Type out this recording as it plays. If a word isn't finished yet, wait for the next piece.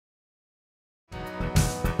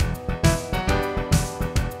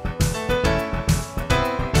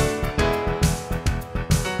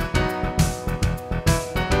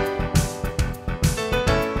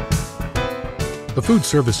The food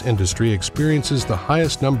service industry experiences the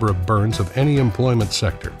highest number of burns of any employment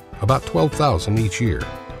sector, about 12,000 each year.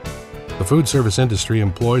 The food service industry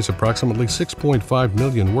employs approximately 6.5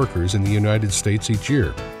 million workers in the United States each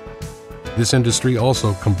year. This industry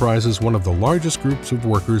also comprises one of the largest groups of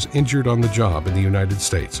workers injured on the job in the United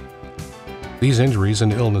States. These injuries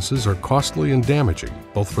and illnesses are costly and damaging,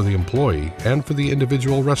 both for the employee and for the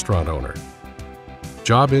individual restaurant owner.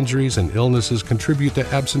 Job injuries and illnesses contribute to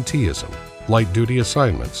absenteeism, light-duty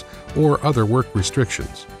assignments, or other work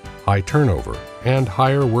restrictions, high turnover, and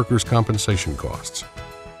higher workers' compensation costs.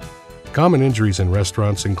 Common injuries in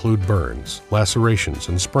restaurants include burns, lacerations,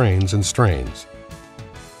 and sprains and strains.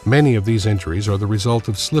 Many of these injuries are the result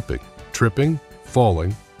of slipping, tripping,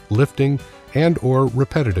 falling, lifting, and/or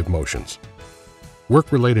repetitive motions.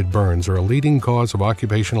 Work-related burns are a leading cause of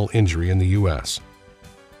occupational injury in the U.S.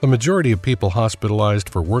 The majority of people hospitalized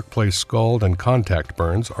for workplace scald and contact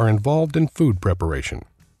burns are involved in food preparation.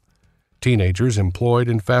 Teenagers employed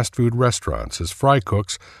in fast food restaurants as fry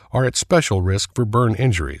cooks are at special risk for burn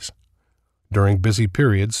injuries. During busy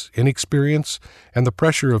periods, inexperience and the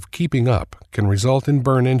pressure of keeping up can result in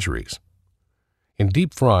burn injuries. In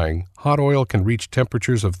deep frying, hot oil can reach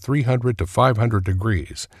temperatures of 300 to 500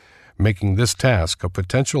 degrees, making this task a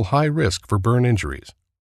potential high risk for burn injuries.